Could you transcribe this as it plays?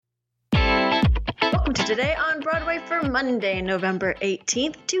welcome to Today on Broadway for Monday, November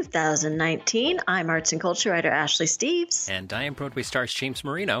 18th, 2019. I'm arts and culture writer Ashley Steves. And I am Broadway stars James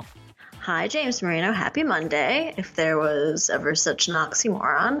Marino. Hi, James Marino. Happy Monday, if there was ever such an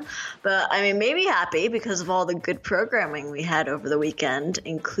oxymoron. But, I mean, maybe happy because of all the good programming we had over the weekend,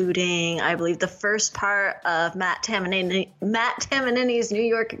 including, I believe, the first part of Matt Tamanini's New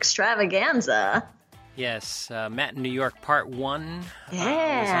York extravaganza. Yes, Matt in New York Part 1 was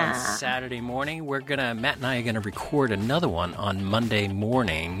Yeah. on Saturday morning. Matt and I are going to record another one on Monday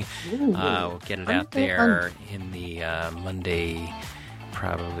morning. We'll get it out there in the Monday,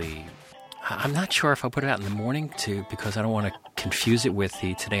 probably. I'm not sure if I'll put it out in the morning, because I don't want to confuse it with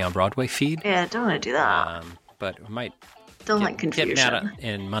the Today on Broadway feed. Yeah, don't want to do that. But we might Don't get, like confusion. get it out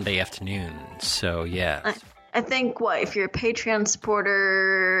in Monday afternoon. So, yeah. I think, if you're a Patreon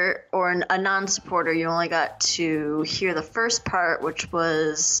supporter or a non-supporter, you only got to hear the first part, which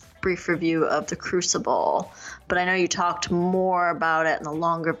was a brief review of The Crucible. But I know you talked more about it in the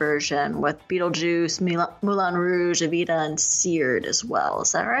longer version with Beetlejuice, Moulin Rouge, Evita, and Seared as well.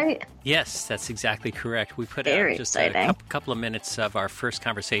 Is that right? Yes, that's exactly correct. We put Very out just exciting. a couple of minutes of our first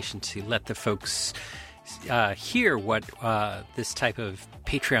conversation to let the folks hear what this type of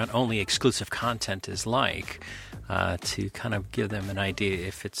Patreon-only exclusive content is like, to kind of give them an idea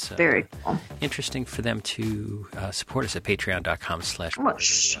if it's Very cool. interesting for them to support us at patreon.com/Broadway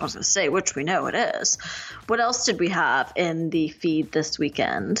Which, I was going to say, which we know it is. What else did we have in the feed this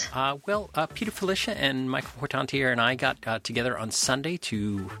weekend? Peter Felicia and Michael Portantiere and I got together on Sunday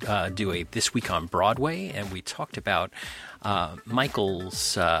to do a This Week on Broadway, and we talked about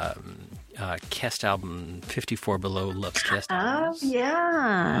Michael's cast album 54 Below Love's Cast Albums. Oh,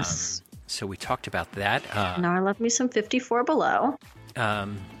 yes. So we talked about that. Now I love me some 54 Below.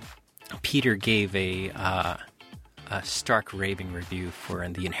 Peter gave a stark raving review for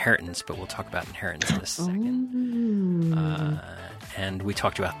The Inheritance, but we'll talk about Inheritance in a second. And we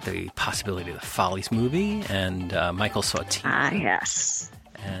talked about the possibility of the Follies movie, and Michael saw Teen. Ah, yes.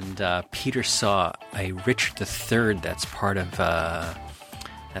 And Peter saw a Richard III that's part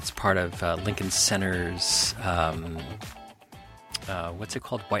of Lincoln Center's what's it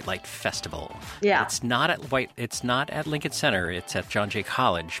called? White Light Festival. Yeah. It's not at Lincoln Center. It's at John Jay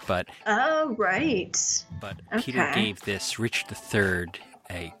College. But Oh, right. Peter Okay. gave this Richard III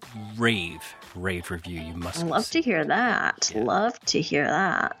a rave review. You must Love to hear that. Yeah. Love to hear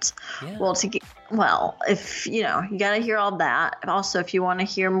that. Yeah. If you got to hear all that. Also, if you want to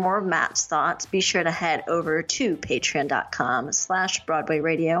hear more of Matt's thoughts, be sure to head over to patreon.com/Broadway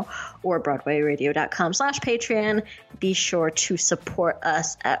Radio or broadwayradio.com/Patreon. Be sure to support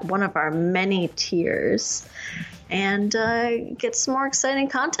us at one of our many tiers and get some more exciting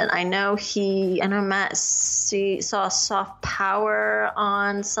content. I know Matt saw Soft Power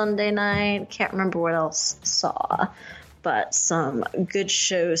on Sunday night. Can't remember what else saw, but some good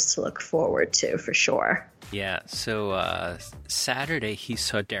shows to look forward to for sure. Yeah. So Saturday he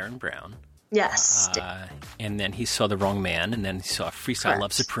saw Darren Brown. Yes. And then he saw The Wrong Man, and then he saw Freestyle Correct.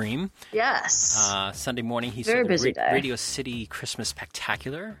 Love Supreme. Yes. Sunday morning he Very saw busy the day. Radio City Christmas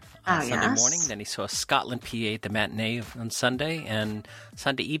Spectacular Oh, on Sunday yes. morning. Then he saw Scotland, PA at the matinee on Sunday, and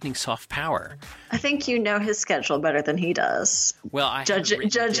Sunday evening Soft Power. I think you know his schedule better than he does. Well, I have it written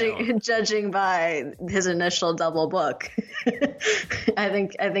down. Judging by his initial double book, I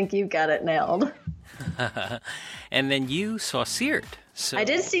think you've got it nailed. And then you saw Seared. So I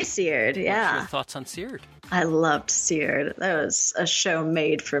did see Seared, What's yeah. your thoughts on Seared? I loved Seared. That was a show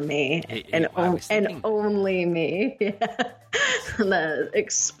made for me, and thinking. only me. Yeah. That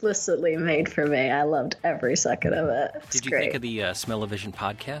explicitly made for me. I loved every second of it. It's Did you great. think of the Smell-O-Vision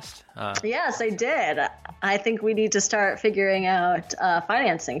podcast? Yes, I did. I think we need to start figuring out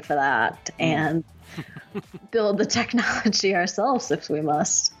financing for that and build the technology ourselves if we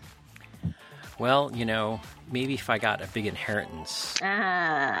must. Well, maybe if I got a big inheritance.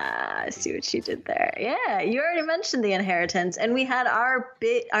 I see what you did there. Yeah, you already mentioned The Inheritance, and we had our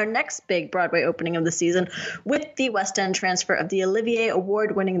next big Broadway opening of the season with the West End transfer of the Olivier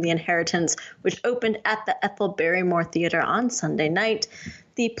Award-winning The Inheritance, which opened at the Ethel Barrymore Theatre on Sunday night.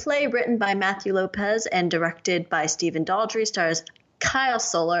 The play, written by Matthew Lopez and directed by Stephen Daldry, stars Kyle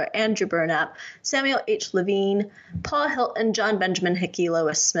Solar, Andrew Burnap, Samuel H. Levine, Paul Hilton, John Benjamin Hickey,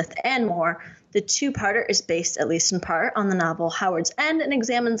 Lois Smith, and more. The two-parter is based, at least in part, on the novel Howard's End and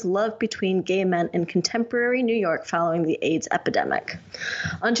examines love between gay men in contemporary New York following the AIDS epidemic.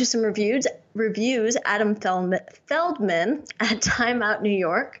 Onto some reviews. Adam Feldman at Time Out New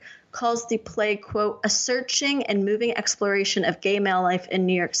York calls the play, quote, a searching and moving exploration of gay male life in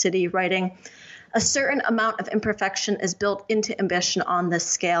New York City, writing, A certain amount of imperfection is built into ambition on this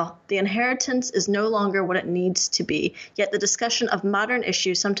scale. The inheritance is no longer what it needs to be, yet the discussion of modern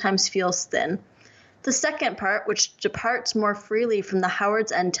issues sometimes feels thin. The second part, which departs more freely from the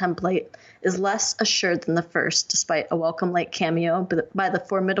Howard's End template, is less assured than the first, despite a welcome late cameo by the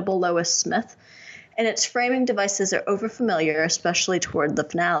formidable Lois Smith, and its framing devices are overfamiliar, especially toward the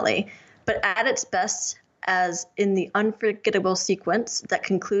finale, but at its best, as in the unforgettable sequence that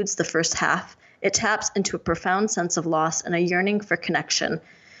concludes the first half, it taps into a profound sense of loss and a yearning for connection.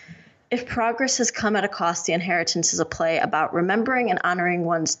 If progress has come at a cost, The Inheritance is a play about remembering and honoring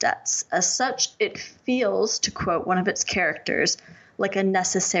one's debts. As such, it feels, to quote one of its characters, like a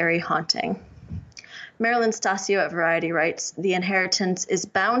necessary haunting. Marilyn Stasio at Variety writes, The Inheritance is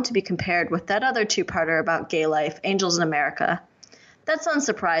bound to be compared with that other two-parter about gay life, Angels in America. That's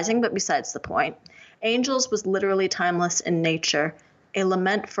unsurprising, but besides the point. Angels was literally timeless in nature, a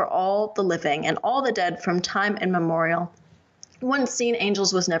lament for all the living and all the dead from time immemorial. Once seen,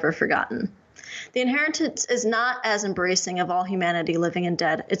 Angels was never forgotten. The Inheritance is not as embracing of all humanity, living and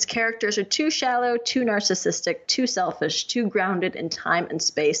dead. Its characters are too shallow, too narcissistic, too selfish, too grounded in time and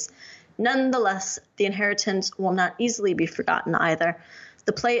space. Nonetheless, The Inheritance will not easily be forgotten either.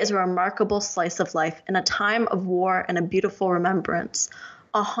 The play is a remarkable slice of life in a time of war and a beautiful remembrance.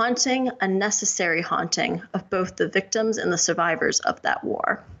 A haunting, a necessary haunting of both the victims and the survivors of that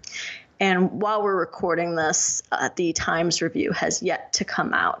war. And while we're recording this, the Times review has yet to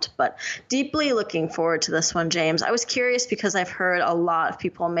come out. But deeply looking forward to this one, James. I was curious because I've heard a lot of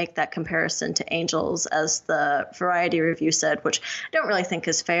people make that comparison to Angels, as the Variety review said, which I don't really think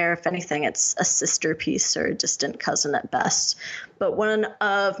is fair. If anything, it's a sister piece or a distant cousin at best. But one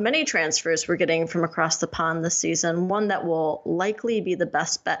of many transfers we're getting from across the pond this season, one that will likely be the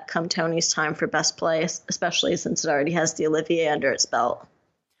best bet come Tony's time for Best Play, especially since it already has the Olivier under its belt.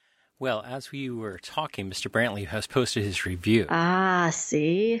 Well, as we were talking, Mr. Brantley has posted his review. Ah,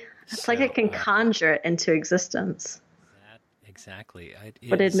 see? It's like I can conjure it into existence. Exactly.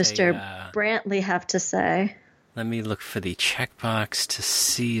 What did Mr. Brantley have to say? Let me look for the checkbox to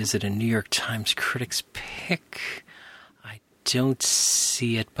see, is it a New York Times Critics pick? I don't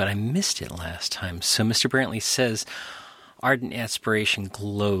see it, but I missed it last time. So Mr. Brantley says, ardent aspiration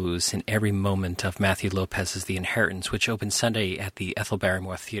glows in every moment of Matthew Lopez's The Inheritance, which opened Sunday at the Ethel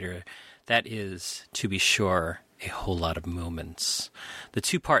Barrymore Theatre. That is, to be sure, a whole lot of moments. The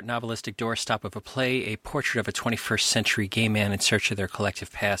two-part novelistic doorstop of a play, a portrait of a 21st century gay man in search of their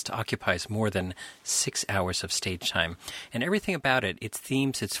collective past, occupies more than 6 hours of stage time. And everything about it, its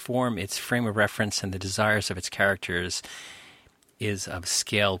themes, its form, its frame of reference, and the desires of its characters is of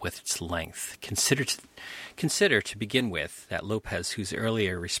scale with its length. Consider to begin with that Lopez, whose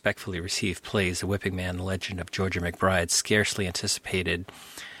earlier respectfully received plays, The Whipping Man, The Legend of Georgia McBride, scarcely anticipated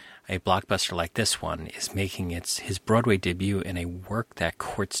a blockbuster like this one, is making his Broadway debut in a work that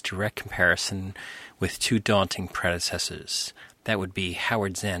courts direct comparison with two daunting predecessors. That would be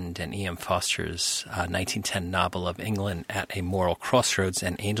Howard's End and E.M. Foster's 1910 novel of England at a Moral Crossroads,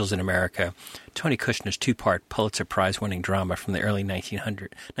 and Angels in America, Tony Kushner's two-part Pulitzer Prize-winning drama from the early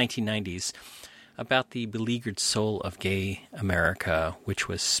 1990s about the beleaguered soul of gay America, which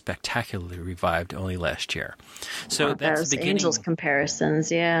was spectacularly revived only last year. So that's the beginning. Angels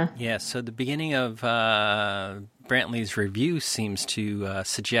comparisons, yeah. Yeah, so the beginning of Brantley's review seems to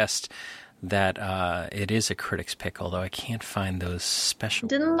suggest that it is a critic's pick, although I can't find those special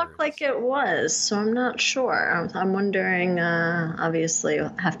Didn't words. look like it was, so I'm not sure. I'm wondering, obviously,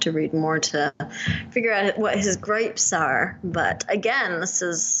 I'll have to read more to figure out what his gripes are. But again, this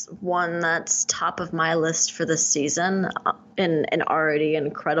is one that's top of my list for this season, in an already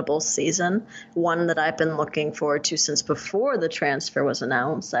incredible season, one that I've been looking forward to since before the transfer was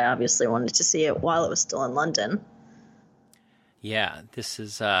announced. I obviously wanted to see it while it was still in London. Yeah, this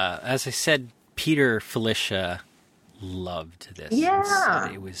is, as I said, Peter Felicia loved this.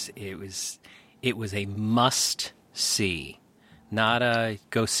 Yeah. It was a must see. Not a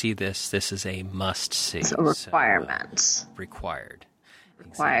go see this. This is a must see. It's a requirement. So, required.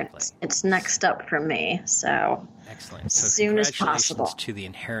 Exactly. It's next up for me. So excellent. So as soon as possible. Congratulations to the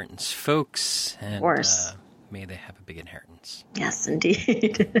Inheritance folks, and of course. May they have a big inheritance. Yes,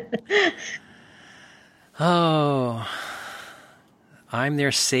 indeed. Oh. I'm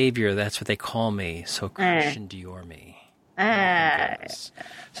their savior, that's what they call me, so Christian Dior me.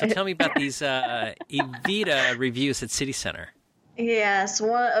 So tell me about these Evita reviews at City Center. Yes,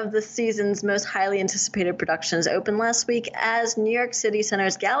 one of the season's most highly anticipated productions opened last week as New York City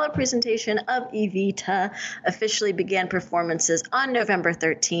Center's gala presentation of Evita officially began performances on November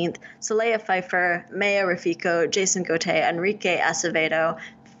 13th. Saleha Pfeiffer, Maya Rafico, Jason Gauthier, Enrique Acevedo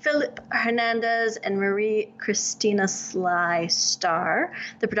Philip Hernandez and Marie Christina Sly star.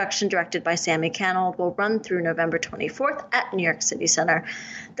 The production, directed by Sammy Cannell, will run through November 24th at New York City Center.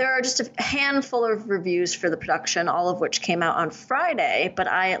 There are just a handful of reviews for the production, all of which came out on Friday, but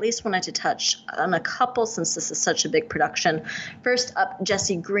I at least wanted to touch on a couple since this is such a big production. First up,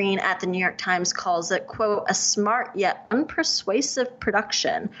 Jesse Green at the New York Times calls it, quote, a smart yet unpersuasive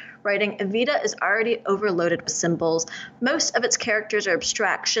production. Writing, Evita is already overloaded with symbols. Most of its characters are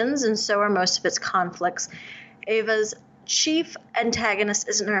abstractions, and so are most of its conflicts. Ava's chief antagonist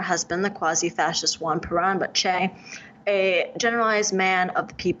isn't her husband, the quasi-fascist Juan Perón, but Che, a generalized man of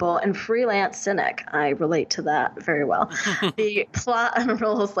the people and freelance cynic. I relate to that very well. The plot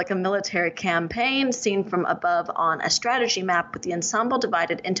unrolls like a military campaign seen from above on a strategy map, with the ensemble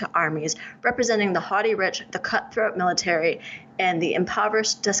divided into armies representing the haughty rich, the cutthroat military, and the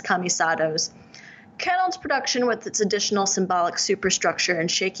impoverished descamisados. Cannell's production, with its additional symbolic superstructure and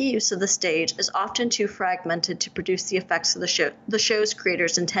shaky use of the stage, is often too fragmented to produce the effects of the show's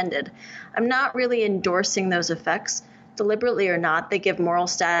creators intended. I'm not really endorsing those effects. Deliberately or not, they give moral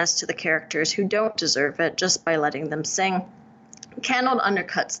status to the characters who don't deserve it just by letting them sing. Cannell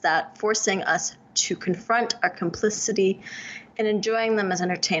undercuts that, forcing us to confront our complicity and enjoying them as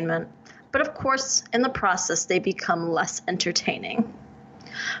entertainment. But of course, in the process, they become less entertaining.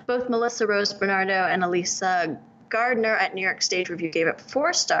 Both Melissa Rose Bernardo and Elisa Gardner at New York Stage Review gave it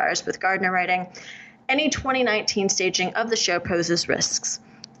 4 stars, with Gardner writing, any 2019 staging of the show poses risks.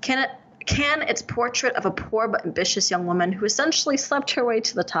 Can its portrait of a poor but ambitious young woman who essentially slept her way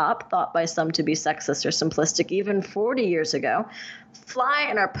to the top, thought by some to be sexist or simplistic even 40 years ago, fly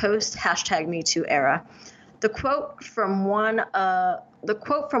in our post-#MeToo era? The quote from one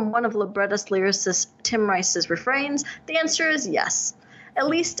of librettist lyricist Tim Rice's refrains, the answer is yes. At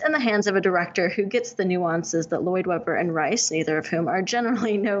least in the hands of a director who gets the nuances that Lloyd Webber and Rice, neither of whom are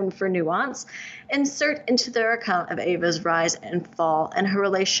generally known for nuance, insert into their account of Ava's rise and fall and her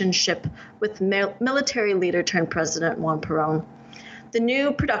relationship with military leader turned President Juan Perón. The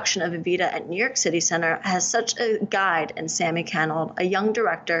new production of Evita at New York City Center has such a guide in Sammy Cannell, a young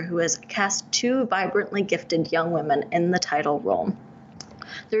director who has cast 2 vibrantly gifted young women in the title role.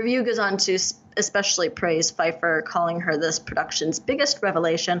 The review goes on to especially praise Pfeiffer, calling her this production's biggest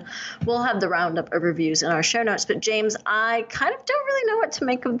revelation. We'll have the roundup of reviews in our show notes. But James, I kind of don't really know what to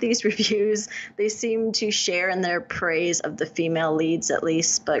make of these reviews. They seem to share in their praise of the female leads, at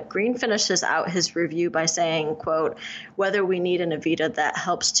least. But Green finishes out his review by saying, quote, whether we need an Evita that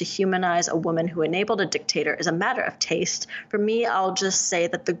helps to humanize a woman who enabled a dictator is a matter of taste. For me, I'll just say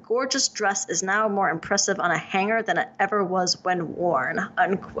that the gorgeous dress is now more impressive on a hanger than it ever was when worn,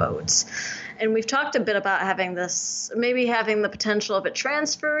 unquote. And we've talked a bit about having the potential of it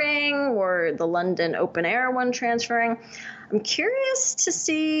transferring, or the London open air one transferring. I'm curious to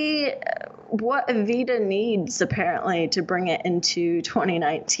see what Evita needs, apparently, to bring it into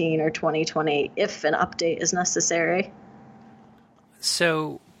 2019 or 2020, if an update is necessary.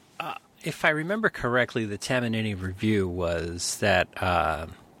 So, if I remember correctly, the Tamanini review was that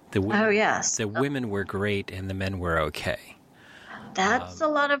the women were great and the men were okay. That's a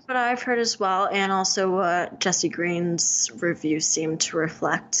lot of what I've heard as well, and also what Jesse Green's review seemed to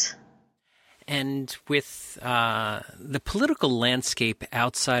reflect. And with the political landscape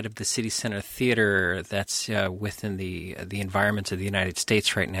outside of the City Center Theater that's within the environment of the United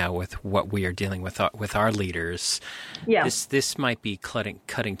States right now, with what we are dealing with our leaders, this might be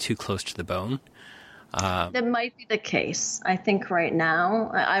cutting too close to the bone. That might be the case. I think right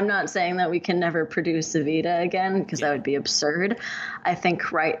now, I'm not saying that we can never produce Evita again, because that would be absurd. I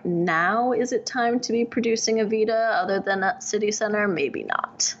think right now, is it time to be producing Evita other than at City Center? Maybe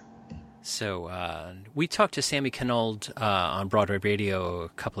not. So we talked to Sammy Cannell on Broadway Radio a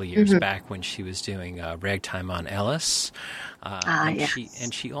couple of years back when she was doing Ragtime on Ellis. Yes.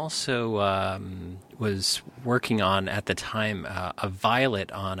 She also was working on, at the time, a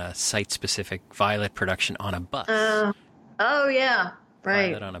Violet on a site-specific Violet production on a bus. Right.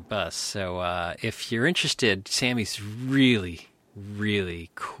 Violet on a bus. So if you're interested, Sammy's really, really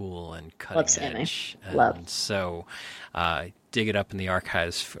cool and cutting edge. Love. So dig it up in the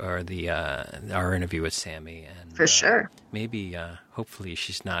archives for our interview with Sammy. And, for sure. Maybe, hopefully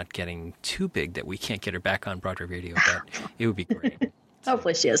she's not getting too big that we can't get her back on Broadway Radio, but it would be great.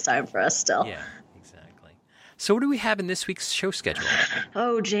 Hopefully she has time for us still. Yeah, exactly. So what do we have in this week's show schedule?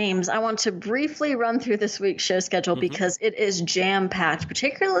 Oh, James, I want to briefly run through this week's show schedule because it is jam-packed,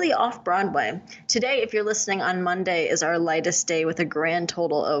 particularly off-Broadway. Today, if you're listening on Monday, is our lightest day with a grand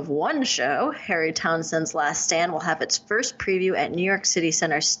total of one show. Harry Townsend's Last Stand will have its first preview at New York City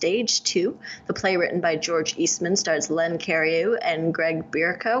Center Stage 2. The play, written by George Eastman, stars Len Cariou and Greg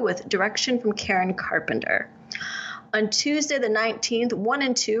Bierko with direction from Karen Carpenter. On Tuesday, the 19th, 1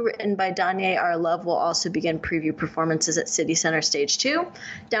 and 2, written by Danye R. Love, will also begin preview performances at City Center Stage 2.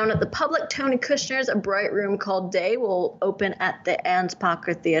 Down at the Public, Tony Kushner's A Bright Room Called Day will open at the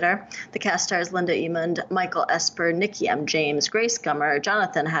Anspacher Theater. The cast stars Linda Emond, Michael Esper, Nikki M. James, Grace Gummer,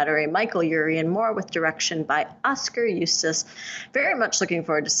 Jonathan Hattery, Michael Urie, and more, with direction by Oscar Eustis. Very much looking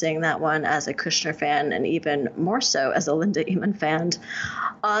forward to seeing that one as a Kushner fan, and even more so as a Linda Emond fan.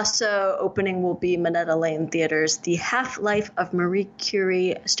 Also opening will be Minetta Lane Theater's The Half-Life of Marie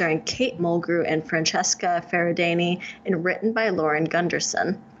Curie, starring Kate Mulgrew and Francesca Ferrandini, and written by Lauren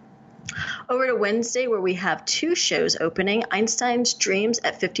Gunderson. Over to Wednesday, where we have two shows opening: Einstein's Dreams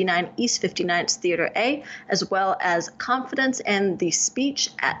at 59 East 59th Theater A, as well as Confidence and the Speech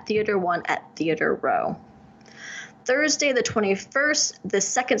at Theater 1 at Theater Row. Thursday, the 21st, the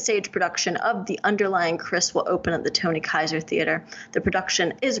second stage production of The Underlying Chris will open at the Tony Kaiser Theater. The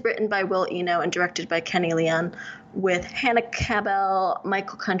production is written by Will Eno and directed by Kenny Leon, with Hannah Cabell,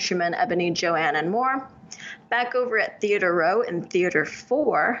 Michael Countryman, Ebony Joanne, and more. Back over at Theater Row in Theater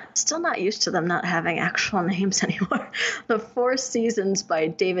 4, still not used to them not having actual names anymore, The Four Seasons by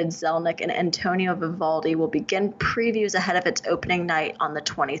David Zelnick and Antonio Vivaldi will begin previews ahead of its opening night on the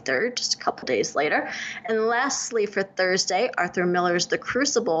 23rd, just a couple days later. And lastly, for Thursday, Arthur Miller's The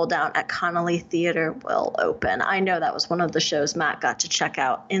Crucible down at Connolly Theater will open. I know that was one of the shows Matt got to check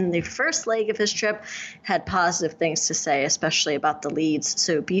out in the first leg of his trip, had positive things to say, especially about the leads,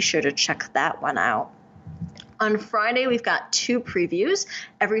 so be sure to check that one out. On Friday, we've got two previews.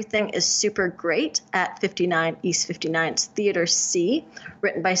 Everything is Super Great at 59 East 59th Theater C,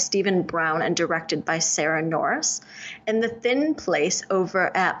 written by Stephen Brown and directed by Sarah Norris. And The Thin Place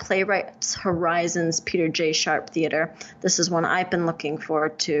over at Playwrights Horizon's Peter J. Sharp Theater. This is one I've been looking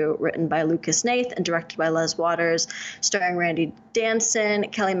forward to, written by Lucas Nath and directed by Les Waters, starring Randy Danson,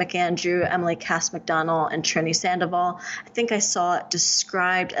 Kelly McAndrew, Emily Cass-McDonnell, and Trini Sandoval. I think I saw it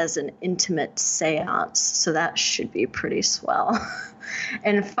described as an intimate seance, so that should be pretty swell.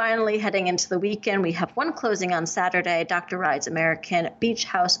 And finally, heading into the weekend, we have one closing on Saturday, Dr. Rides American Beach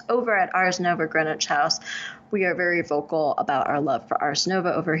House over at Ars Nova Greenwich House. We are very vocal about our love for Ars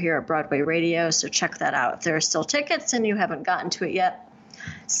Nova over here at Broadway Radio, so check that out if there are still tickets and you haven't gotten to it yet.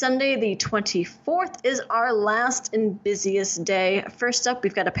 Sunday, the 24th, is our last and busiest day. First up,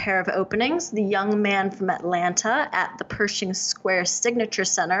 we've got a pair of openings. The Young Man from Atlanta at the Pershing Square Signature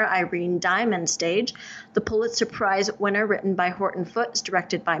Center, Irene Diamond stage. The Pulitzer Prize winner, written by Horton Foote, is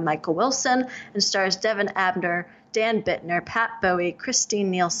directed by Michael Wilson, and stars Devin Abner, Dan Bittner, Pat Bowie, Christine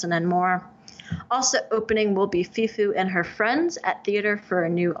Nielsen, and more. Also opening will be Fifu and Her Friends at Theater for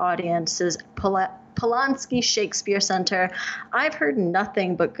New Audiences, Polanski Shakespeare Center. I've heard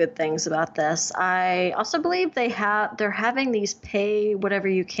nothing but good things about this. I also believe they're having these pay whatever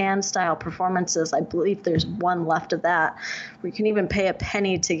you can style performances. I believe there's one left of that where you can even pay a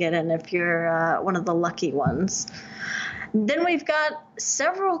penny to get in if you're one of the lucky ones. Then we've got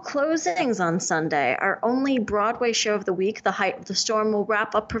several closings on Sunday. Our only Broadway show of the week, The Height of the Storm, will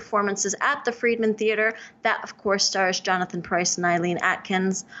wrap up performances at the Friedman Theater. That, of course, stars Jonathan Pryce and Eileen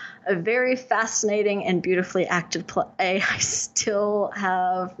Atkins. A very fascinating and beautifully acted play I still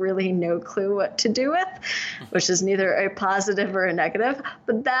have really no clue what to do with, which is neither a positive or a negative.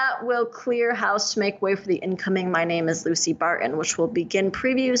 But that will clear house to make way for the incoming My Name is Lucy Barton, which will begin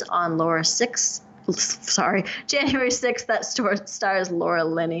previews on January 6th, that stars Laura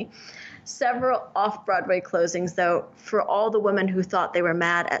Linney. Several off-Broadway closings, though, for all the women who thought they were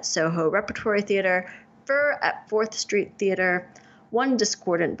mad at Soho Repertory Theater, Fur at 4th Street Theater, One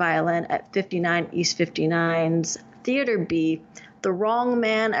Discordant Violin at 59 East 59's Theater B, The Wrong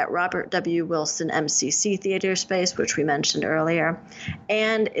Man at Robert W. Wilson MCC Theater Space, which we mentioned earlier,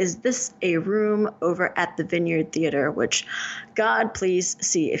 and Is This a Room over at the Vineyard Theater, which, God, please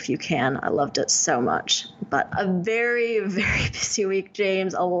see if you can. I loved it so much. But a very, very busy week,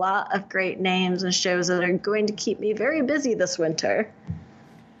 James. A lot of great names and shows that are going to keep me very busy this winter.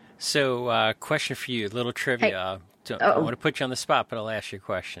 So, question for you, a little trivia. Hey. I don't want to put you on the spot, but I'll ask you a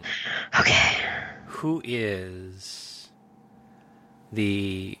question. Okay. Who is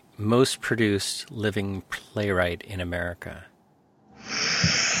the most produced living playwright in America?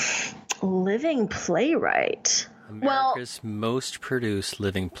 Living playwright? America's most produced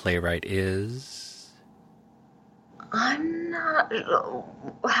living playwright is... I'm not.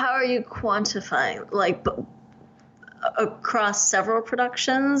 How are you quantifying? Like, across several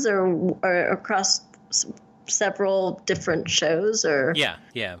productions or across several different shows, or yeah,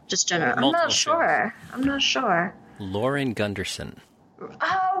 just general? Multiple I'm not sure. shows. I'm not sure. Lauren Gunderson.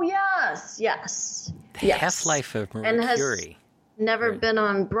 Oh yes. Half-Life of Marie Curie. Never been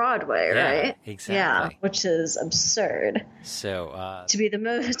on Broadway, right? Exactly. Yeah, which is absurd. So to be the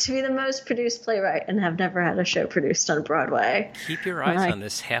most produced playwright and have never had a show produced on Broadway. Keep your eyes on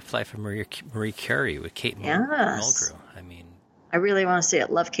this Half-Life of Marie Curie with Kate Mulgrew. I mean, I really want to see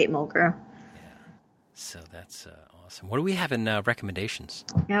it. Love Kate Mulgrew. Yeah. So that's awesome. What do we have in recommendations?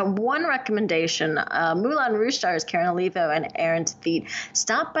 Yeah, one recommendation. Moulin Rouge stars Karen Olivo and Aaron Tveit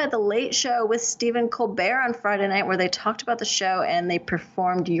stopped by the Late Show with Stephen Colbert on Friday night, where they talked about the show and they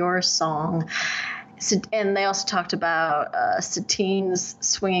performed Your Song. And they also talked about Satine's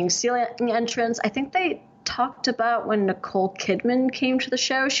swinging ceiling entrance. I think they talked about when Nicole Kidman came to the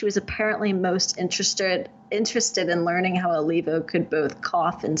show. She was apparently most interested in learning how Olivo could both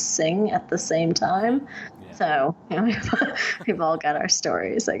cough and sing at the same time. Yeah. So we've all got our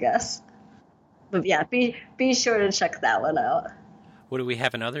stories, I guess. But yeah, be sure to check that one out. What do we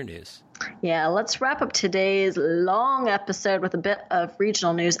have in other news? Yeah, let's wrap up today's long episode with a bit of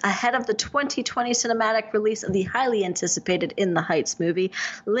regional news. Ahead of the 2020 cinematic release of the highly anticipated In the Heights movie,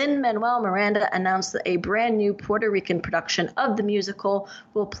 Lin-Manuel Miranda announced that a brand new Puerto Rican production of the musical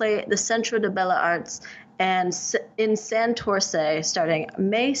will play at the Centro de Bellas Arts and in Santurce starting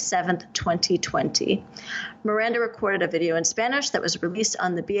May 7th, 2020. Miranda recorded a video in Spanish that was released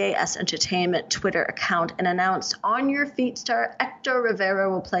on the BAS Entertainment Twitter account and announced On Your Feet star Hector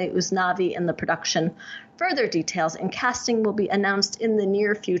Rivera will play Usnavi in the production. Further details and casting will be announced in the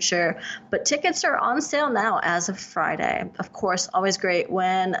near future, but tickets are on sale now as of Friday. Of course, always great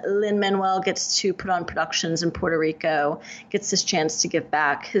when Lin-Manuel gets to put on productions in Puerto Rico, gets his chance to give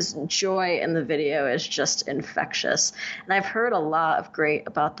back. His joy in the video is just infectious. And I've heard a lot of great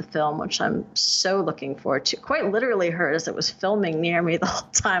about the film, which I'm so looking forward to. Quite literally heard as it was filming near me the whole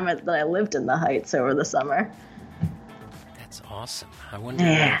time that I lived in the Heights over the summer. That's awesome. I wonder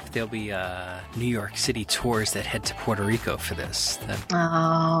if there'll be New York City tours that head to Puerto Rico for this.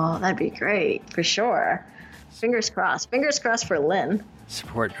 That'd be great, for sure. Fingers crossed. Fingers crossed for Lynn.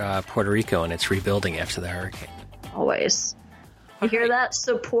 Support Puerto Rico and its rebuilding after the hurricane. Always. You hear that?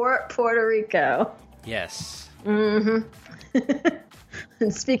 Support Puerto Rico. Yes. Mm-hmm.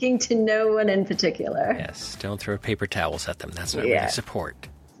 And speaking to no one in particular. Yes. Don't throw paper towels at them. That's what we support.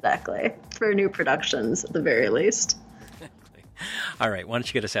 Exactly. For new productions, at the very least. All right, why don't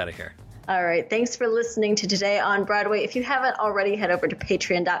you get us out of here? All right, thanks for listening to Today on Broadway. If you haven't already, head over to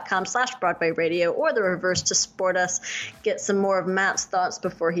patreon.com/Broadway Radio or the reverse to support us. Get some more of Matt's thoughts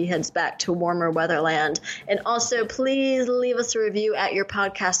before he heads back to warmer weatherland. And also, please leave us a review at your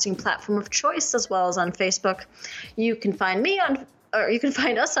podcasting platform of choice, as well as on Facebook. You can find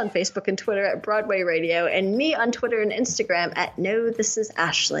us on Facebook and Twitter at Broadway Radio, and me on Twitter and Instagram at No This Is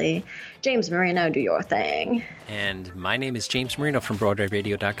Ashley. James Marino, do your thing. And my name is James Marino from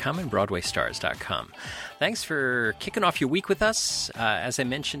BroadwayRadio.com and BroadwayStars.com. Thanks for kicking off your week with us. As I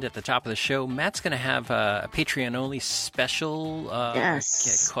mentioned at the top of the show, Matt's going to have a Patreon-only special.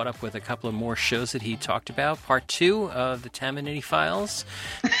 Yes. Get caught up with a couple of more shows that he talked about. Part 2 of the Tamanini Files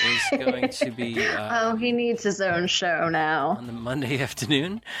is going to be... he needs his own show now. On the Monday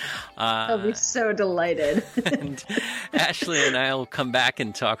afternoon. He'll be so delighted. And Ashley and I will come back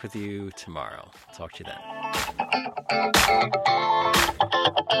and talk with you tomorrow. Talk to you then.